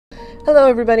Hello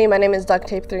everybody, my name is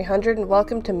DuckTape300 and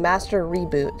welcome to Master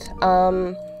Reboot.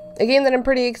 A game that I'm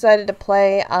pretty excited to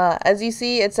play. As you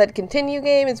see, it said continue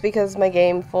game. It's because my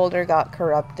game folder got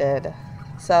corrupted.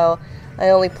 So, I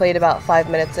only played about 5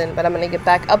 minutes in, but I'm gonna get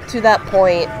back up to that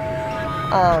point.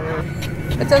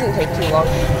 It doesn't take too long.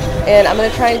 And I'm gonna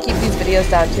try and keep these videos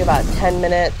down to about 10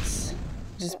 minutes,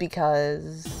 just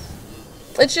because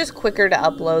it's just quicker to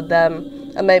upload them.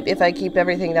 I might, if I keep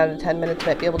everything down to 10 minutes,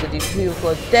 might be able to do 2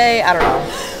 uploads a day. I don't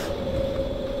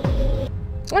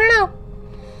know.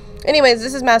 Anyways,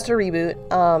 this is Master Reboot.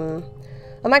 I'm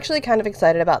actually kind of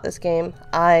excited about this game.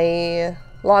 I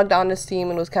logged on to Steam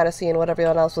and was kind of seeing what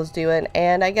everyone else was doing,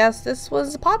 and I guess this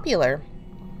was popular.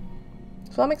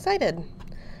 So I'm excited.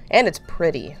 And it's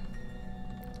pretty.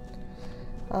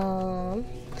 So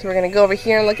we're gonna go over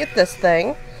here and look at this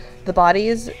thing. The body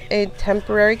is a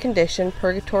temporary condition.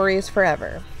 Purgatory is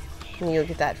forever. And you look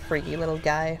at that freaky little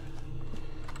guy.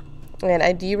 And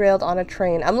I derailed on a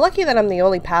train. I'm lucky that I'm the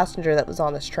only passenger that was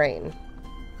on this train.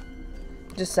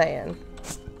 Just saying.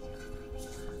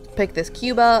 Pick this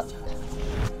cube up.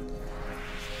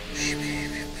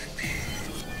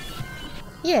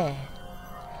 Yeah.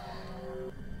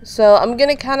 So I'm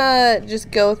gonna kind of just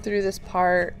go through this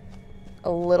part a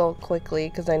little quickly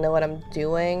because I know what I'm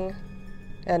doing.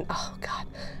 And oh god,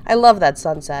 I love that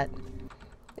sunset.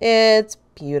 It's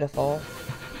beautiful.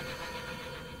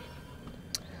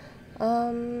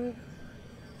 So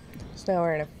now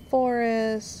we're in a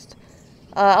forest.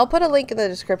 I'll put a link in the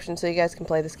description so you guys can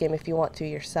play this game if you want to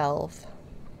yourself.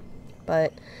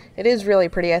 But it is really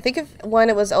pretty. I think when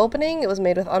it was opening, it was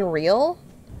made with Unreal.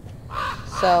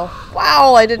 So,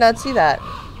 wow, I did not see that.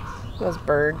 Those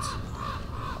birds.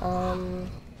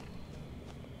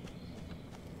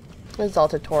 This is all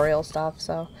tutorial stuff,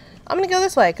 so I'm gonna go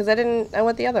this way because I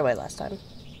went the other way last time.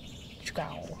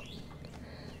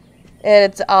 And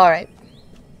it's alright.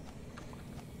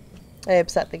 I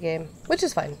upset the game, which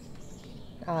is fine.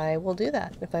 I will do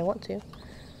that if I want to.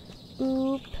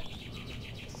 Oop.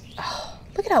 Oh,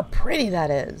 look at how pretty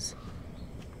that is.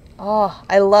 Oh,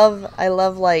 I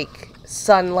love like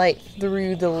sunlight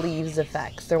through the leaves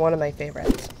effects. They're one of my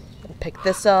favorites. Pick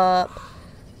this up.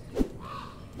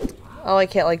 Oh, I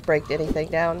can't like break anything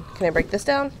down. Can I break this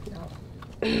down? No.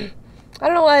 I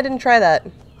don't know why I didn't try that.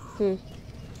 So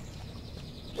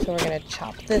we're gonna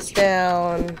chop this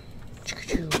down.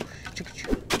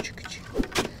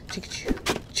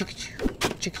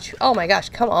 Oh my gosh,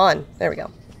 come on. There we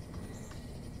go.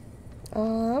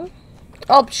 Oh,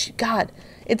 God.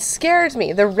 It scares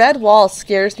me. The red wall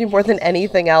scares me more than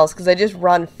anything else because I just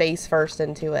run face first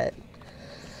into it.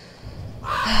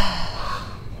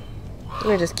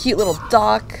 Look at this cute little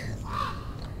duck.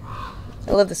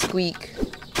 I love the squeak.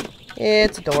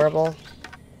 It's adorable.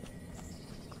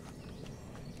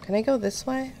 Can I go this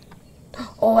way?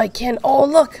 Oh, I can. Oh,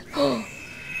 look.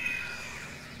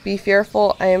 Be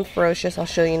fearful. I am ferocious. I'll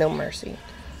show you no mercy.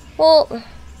 Well,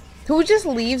 who just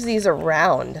leaves these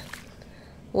around?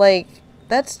 Like,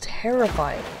 that's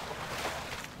terrifying.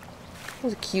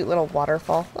 There's a cute little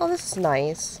waterfall. Oh, this is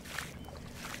nice.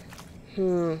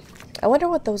 I wonder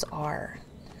what those are.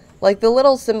 Like, the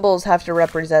little symbols have to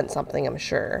represent something, I'm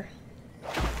sure.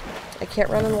 I can't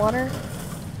run in water?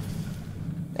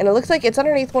 And it looks like it's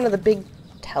underneath one of the big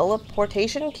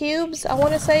teleportation cubes, I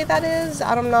want to say that is.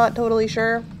 I'm not totally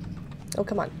sure. Oh,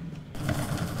 come on.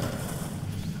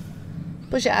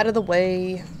 Push it out of the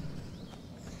way.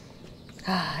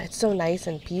 Ah, it's so nice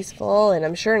and peaceful, and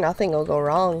I'm sure nothing will go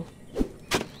wrong.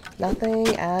 Nothing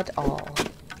at all.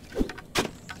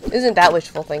 Isn't that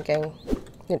wishful thinking?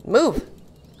 Move!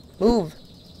 Move!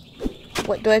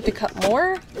 What, do I have to cut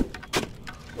more?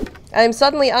 I'm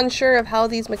suddenly unsure of how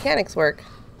these mechanics work.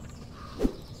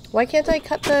 Why can't I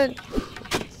cut the...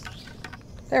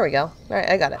 There we go. Alright,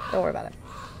 I got it. Don't worry about it.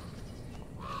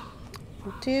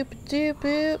 Doop doop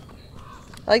boop.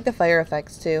 I like the fire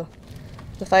effects too.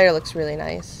 The fire looks really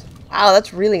nice. Wow,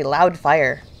 that's really loud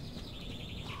fire.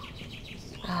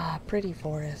 Ah, pretty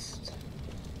forest.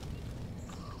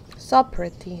 So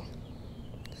pretty.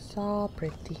 So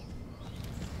pretty.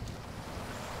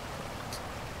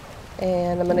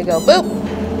 And I'm gonna go boop!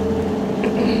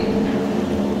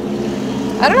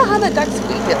 I don't know how that duck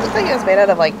squeaked. It looked like it was made out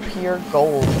of like pure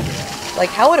gold. Like,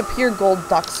 how would a pure gold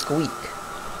duck squeak?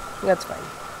 That's fine.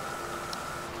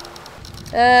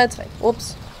 That's fine.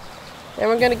 Whoops. And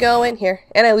we're gonna go in here.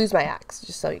 And I lose my axe,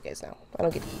 just so you guys know. I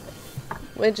don't get to keep it.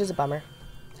 Which is a bummer.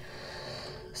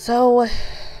 So,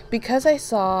 because I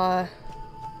saw...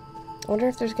 I wonder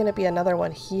if there's gonna be another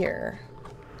one here.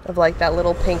 Of like that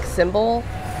little pink symbol.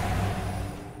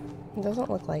 It doesn't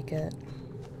look like it.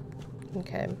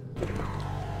 Okay.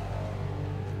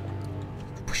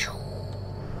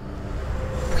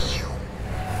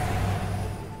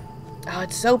 Oh,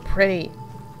 it's so pretty.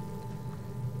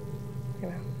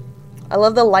 I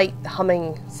love the light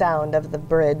humming sound of the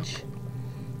bridge.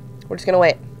 We're just gonna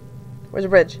wait. Where's the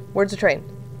bridge? Where's the train?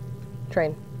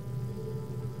 Train.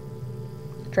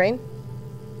 Train?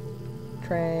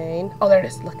 Train. Oh, there it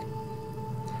is. Look.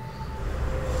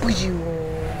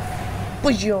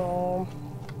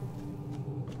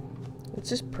 It's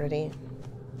just pretty.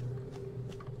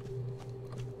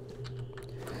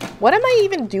 What am I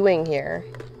even doing here?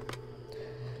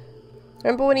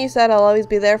 Remember when you said I'll always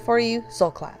be there for you? Soul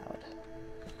Cloud.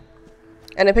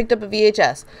 And I picked up a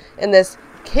VHS. In this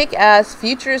kick-ass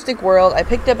futuristic world, I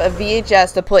picked up a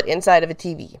VHS to put inside of a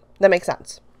TV. That makes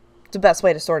sense. It's the best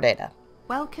way to store data.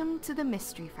 Welcome to the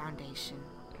Mystery Foundation.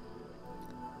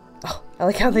 Oh, I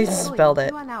like how they spelled it.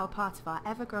 You are now a part of our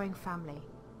ever-growing family.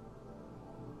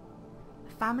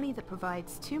 A family that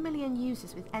provides 2 million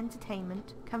users with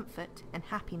entertainment, comfort, and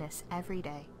happiness every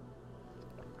day.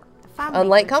 A family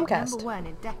unlike that is Comcast. #1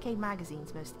 in Decade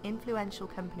Magazine's most influential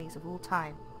companies of all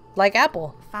time. Like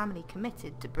Apple. A family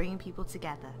committed to bringing people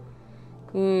together.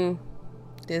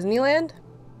 Disneyland?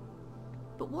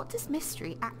 But what does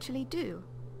Mystery actually do?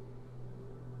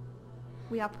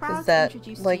 We are proud Is that to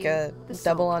introduce like to you a the Soul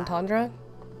double Cloud. entendre?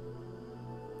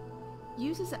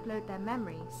 Users upload their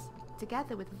memories,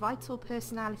 together with vital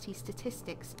personality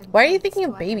statistics and Why are you traits thinking to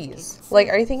of our babies? dedicated Like,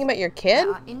 are you servers. thinking about your kid?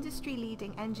 Our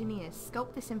industry-leading engineers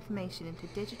sculpt this information into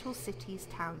digital cities,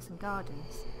 towns, and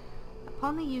gardens.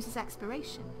 Upon the user's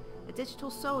expiration, a digital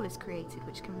soul is created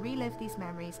which can relive these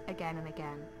memories again and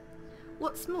again.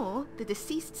 What's more, the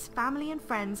deceased's family and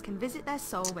friends can visit their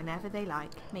soul whenever they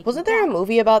like. Wasn't there a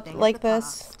movie about like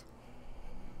this?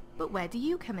 But where do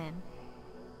you come in?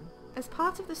 As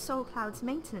part of the Soul Cloud's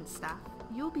maintenance staff,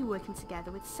 you'll be working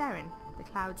together with Seren, the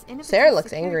Cloud's innovative Sarah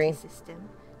looks security angry. system,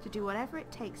 to do whatever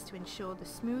it takes to ensure the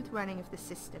smooth running of the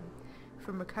system,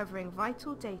 from recovering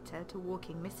vital data to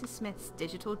walking Mrs. Smith's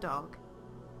digital dog.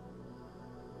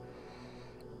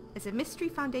 As a Mystery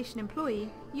Foundation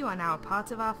employee, you are now a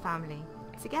part of our family.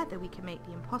 Together we can make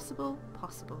the impossible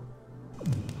possible.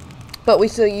 But we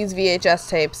still use VHS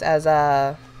tapes as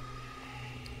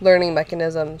learning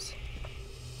mechanisms.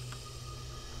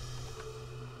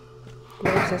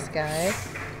 There's this guy.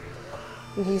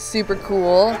 And he's super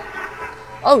cool.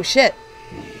 Oh shit!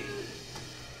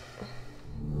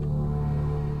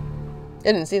 I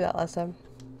didn't see that last time.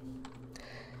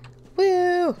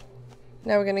 Woo!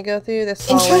 Now we're gonna go through this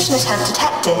hallway. Intrusion attempt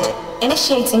detected.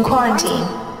 Initiating quarantine.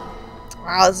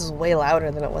 Wow, this is way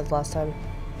louder than it was last time.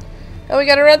 Oh, we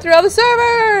gotta run through all the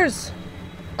servers!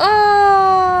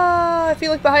 Ah! I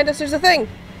feel like behind us there's a thing.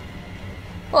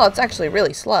 Well, it's actually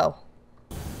really slow.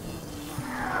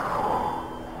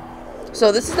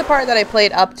 So this is the part that I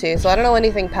played up to, so I don't know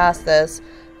anything past this.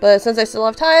 But since I still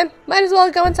have time, might as well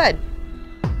go inside.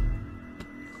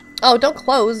 Oh, don't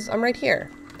close. I'm right here.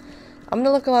 I'm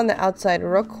gonna look along the outside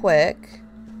real quick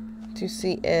to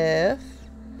see if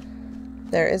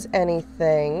there is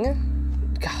anything.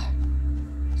 God,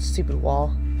 stupid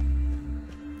wall.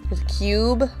 There's a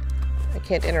cube. I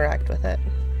can't interact with it.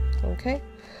 Okay.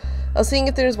 I was seeing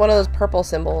if there's one of those purple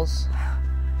symbols.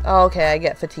 Oh, okay, I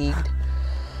get fatigued.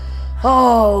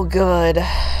 Oh, good. I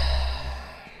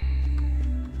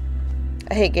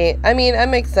hate game. I mean, it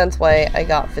makes sense why I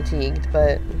got fatigued,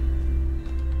 but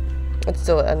it's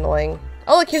still annoying.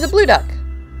 Oh, look, here's a blue duck.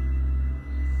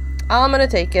 I'm gonna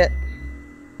take it.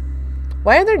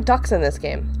 Why are there ducks in this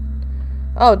game?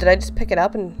 Oh, did I just pick it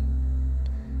up and...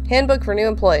 Handbook for new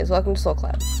employees. Welcome to Soul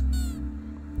Cloud.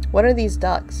 What are these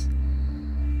ducks?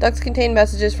 Ducks contain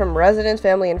messages from residents,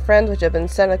 family, and friends which have been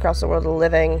sent across the world of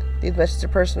living. These messages are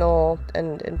personal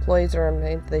and employees are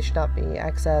made. They should not be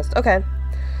accessed. Okay.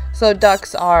 So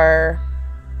ducks are...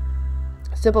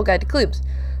 Simple guide to clues.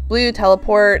 Blue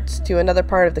teleports to another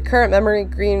part of the current memory.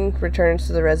 Green returns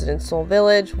to the resident's soul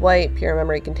village. White, pure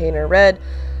memory container. Red,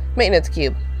 maintenance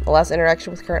cube. The last interaction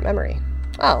with current memory.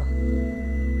 Oh.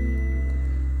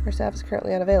 Our staff is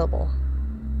currently unavailable.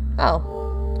 Oh.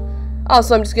 Oh,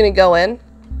 so I'm just gonna go in?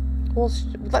 Well,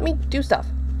 let me do stuff.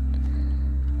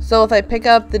 So if I pick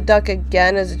up the duck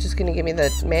again, is it just gonna give me the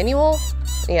manual?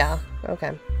 Yeah,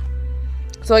 okay.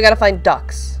 So I gotta find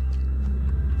ducks.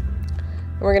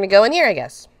 And we're gonna go in here, I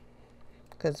guess.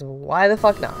 Because why the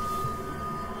fuck not?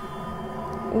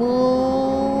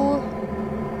 Ooh.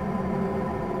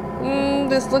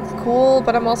 This looks cool,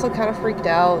 but I'm also kind of freaked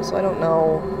out, so I don't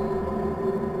know.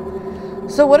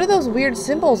 So what are those weird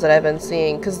symbols that I've been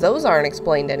seeing? Because those aren't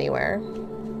explained anywhere.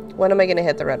 When am I going to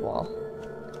hit the red wall?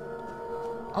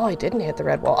 Oh, I didn't hit the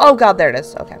red wall. Oh god, there it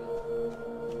is. Okay.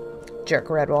 Jerk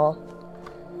red wall.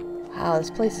 Wow, this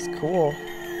place is cool.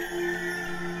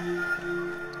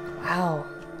 Ow.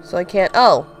 So I can't...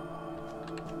 Oh.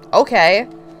 Okay.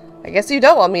 I guess you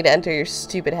don't want me to enter your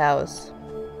stupid house.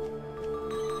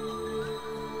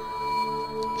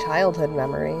 Childhood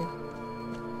memory.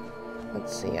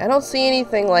 Let's see. I don't see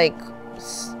anything, like,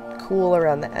 cool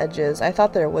around the edges. I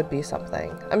thought there would be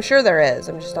something. I'm sure there is.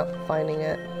 I'm just not finding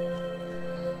it.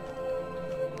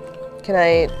 Can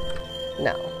I...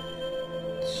 No.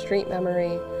 Street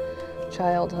memory.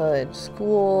 Childhood.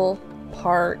 School.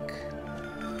 Park.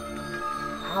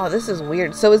 Oh, this is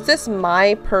weird. So is this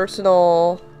my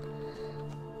personal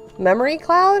memory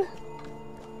cloud?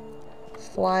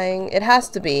 Flying. It has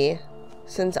to be.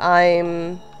 Since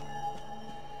I'm...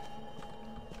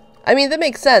 I mean, that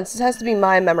makes sense. This has to be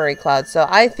my memory cloud. So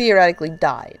I theoretically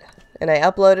died. And I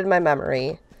uploaded my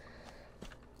memory.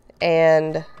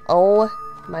 And... Oh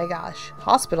my gosh.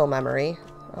 Hospital memory.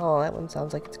 Oh, that one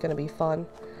sounds like it's gonna be fun.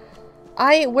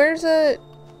 Where's a...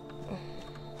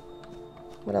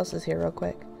 What else is here real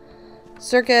quick?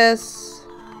 Circus.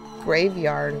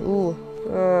 Graveyard. Ooh.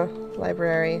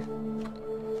 Library.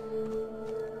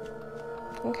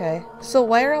 Okay. So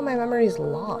why are all my memories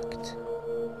locked?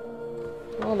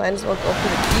 Well, might as well go for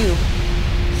the cube.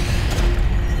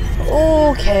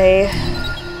 Okay.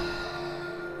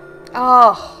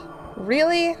 Oh.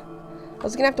 Really? I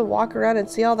was gonna have to walk around and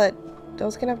see all that. I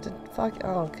was gonna have to fuck.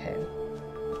 Oh, okay.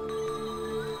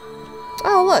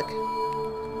 Oh, look.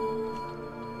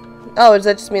 Oh, does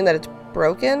that just mean that it's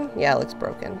broken? Yeah, it looks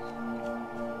broken.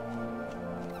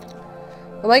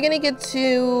 Am I gonna get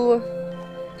to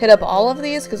hit up all of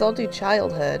these? Because I'll do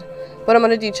childhood. But I'm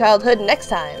gonna do childhood next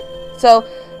time. So,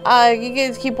 you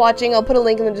guys keep watching. I'll put a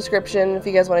link in the description if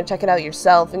you guys want to check it out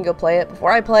yourself and go play it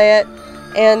before I play it.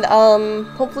 And,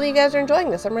 hopefully you guys are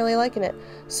enjoying this. I'm really liking it.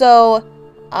 So,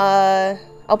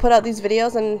 I'll put out these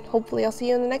videos and hopefully I'll see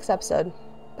you in the next episode.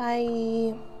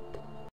 Bye.